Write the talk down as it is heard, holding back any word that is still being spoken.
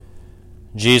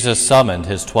Jesus summoned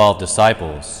his 12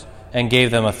 disciples and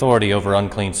gave them authority over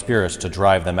unclean spirits to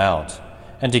drive them out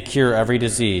and to cure every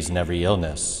disease and every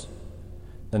illness.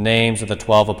 The names of the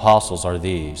 12 apostles are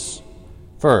these.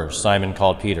 First, Simon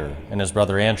called Peter and his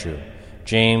brother Andrew,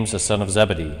 James the son of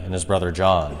Zebedee and his brother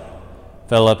John,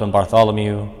 Philip and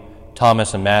Bartholomew,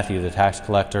 Thomas and Matthew the tax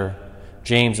collector,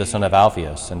 James the son of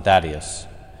Alphaeus and Thaddeus,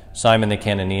 Simon the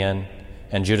Cananean,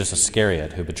 and Judas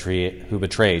Iscariot who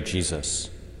betrayed Jesus.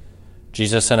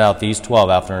 Jesus sent out these 12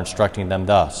 after instructing them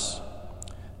thus: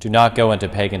 "Do not go into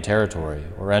pagan territory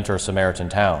or enter a Samaritan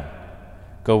town.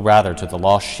 Go rather to the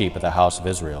lost sheep of the house of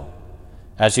Israel.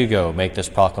 As you go, make this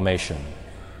proclamation: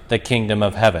 the kingdom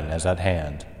of heaven is at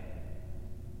hand."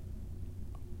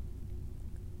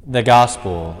 The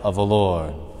Gospel of the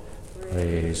Lord.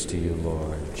 Praise to you,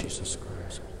 Lord Jesus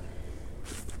Christ.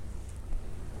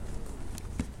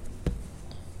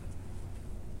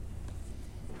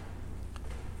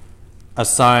 A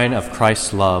sign of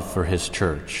Christ's love for his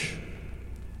church.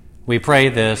 We pray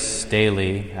this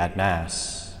daily at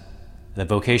Mass, the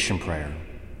vocation prayer,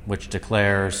 which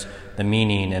declares the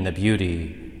meaning and the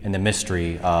beauty and the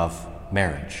mystery of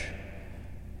marriage.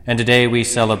 And today we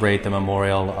celebrate the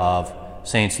memorial of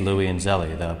Saints Louis and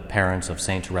Zelie, the parents of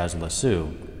Saint Therese of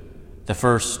Lisieux, the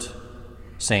first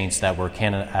saints that were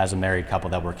as a married couple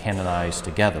that were canonized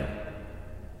together,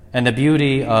 and the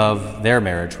beauty of their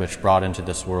marriage, which brought into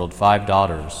this world 5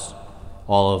 daughters,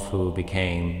 all of who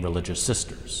became religious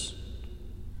sisters,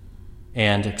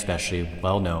 and especially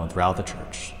well known throughout the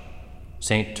church,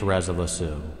 Saint Therese of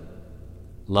Lisieux,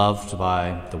 loved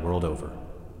by the world over,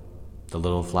 the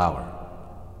little flower.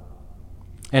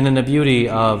 And in the beauty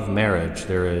of marriage,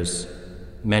 there is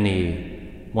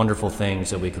many wonderful things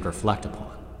that we could reflect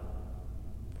upon.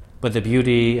 But the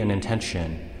beauty and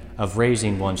intention of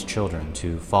raising one's children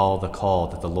to follow the call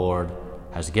that the Lord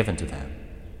has given to them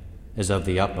is of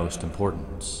the utmost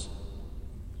importance.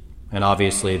 And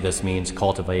obviously this means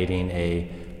cultivating a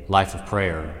life of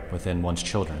prayer within one's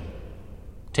children,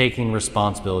 taking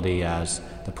responsibility as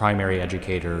the primary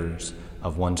educators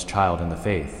of one's child in the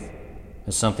faith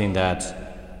is something that,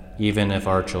 even if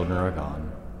our children are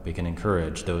gone, we can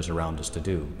encourage those around us to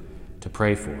do, to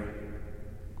pray for.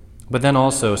 But then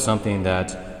also something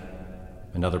that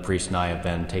another priest and I have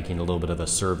been taking a little bit of a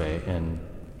survey,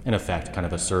 in effect, kind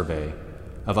of a survey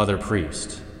of other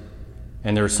priests.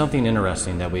 And there's something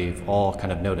interesting that we've all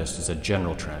kind of noticed as a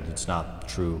general trend. It's not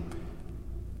true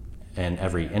in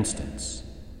every instance.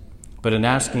 But in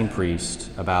asking priests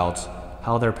about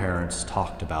how their parents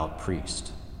talked about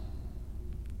priest.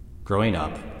 Growing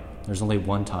up, there's only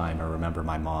one time I remember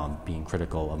my mom being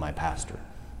critical of my pastor,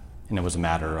 and it was a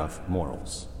matter of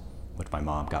morals, which my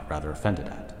mom got rather offended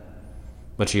at.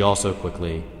 But she also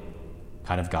quickly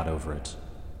kind of got over it,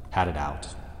 had it out,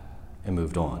 and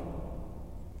moved on.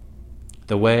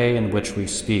 The way in which we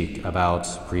speak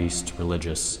about priests,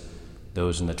 religious,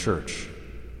 those in the church,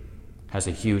 has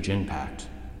a huge impact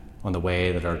on the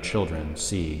way that our children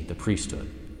see the priesthood,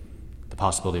 the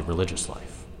possibility of religious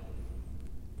life,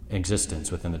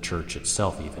 existence within the church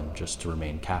itself, even just to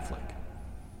remain Catholic.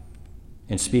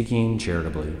 In speaking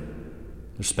charitably,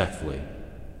 respectfully,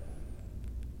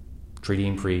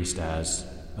 treating priests as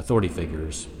authority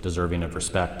figures deserving of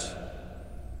respect,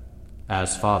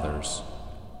 as fathers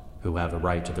who have a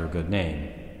right to their good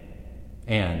name,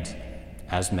 and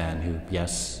as men who,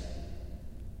 yes,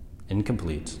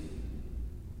 incomplete,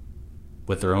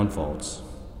 with their own faults,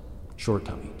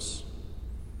 shortcomings.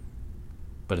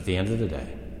 But at the end of the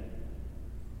day,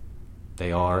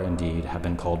 they are indeed have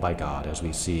been called by God, as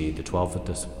we see the 12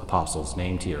 apostles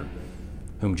named here,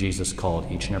 whom Jesus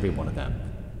called each and every one of them,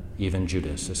 even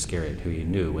Judas Iscariot, who he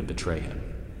knew would betray him.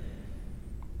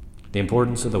 The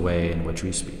importance of the way in which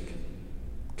we speak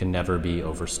can never be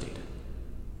overstated.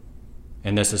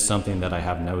 And this is something that I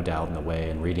have no doubt in the way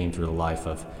in reading through the life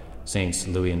of Saints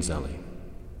Louis and Zelie,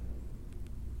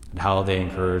 and how they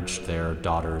encouraged their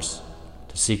daughters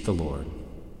to seek the Lord,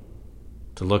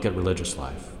 to look at religious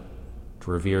life, to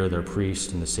revere their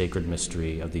priest in the sacred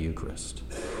mystery of the Eucharist.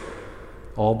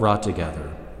 All brought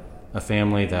together, a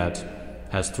family that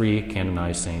has 3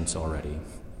 canonized saints already.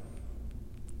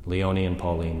 Leonie and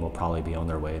Pauline will probably be on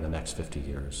their way in the next 50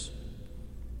 years.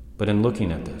 But in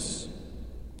looking at this,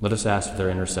 let us ask for their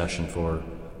intercession for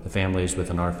the families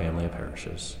within our family of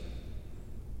parishes,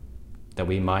 that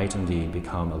we might indeed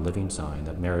become a living sign,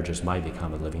 that marriages might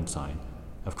become a living sign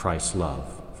of Christ's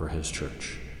love for his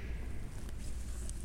church.